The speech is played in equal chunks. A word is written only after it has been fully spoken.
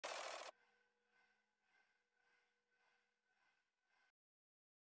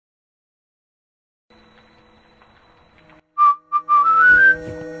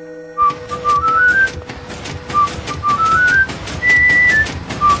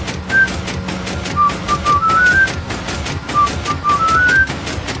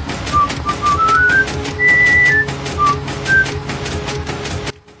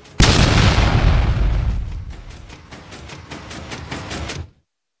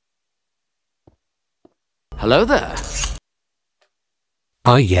Hello there.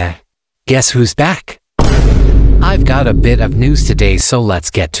 Oh yeah. Guess who's back? I've got a bit of news today, so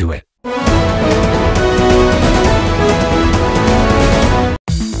let's get to it.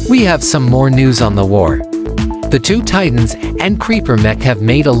 We have some more news on the war. The two Titans and Creeper Mech have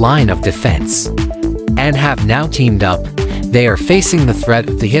made a line of defense and have now teamed up. They are facing the threat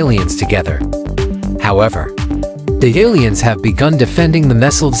of the aliens together. However, the aliens have begun defending the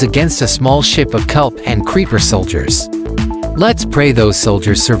missiles against a small ship of Kelp and Creeper soldiers. Let's pray those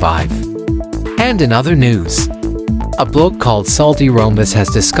soldiers survive. And in other news, a bloke called Salty Rhombus has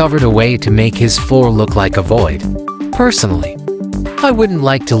discovered a way to make his floor look like a void. Personally, I wouldn't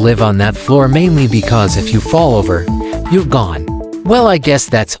like to live on that floor, mainly because if you fall over, you're gone. Well, I guess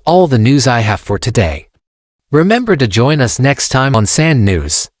that's all the news I have for today. Remember to join us next time on Sand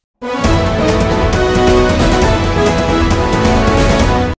News.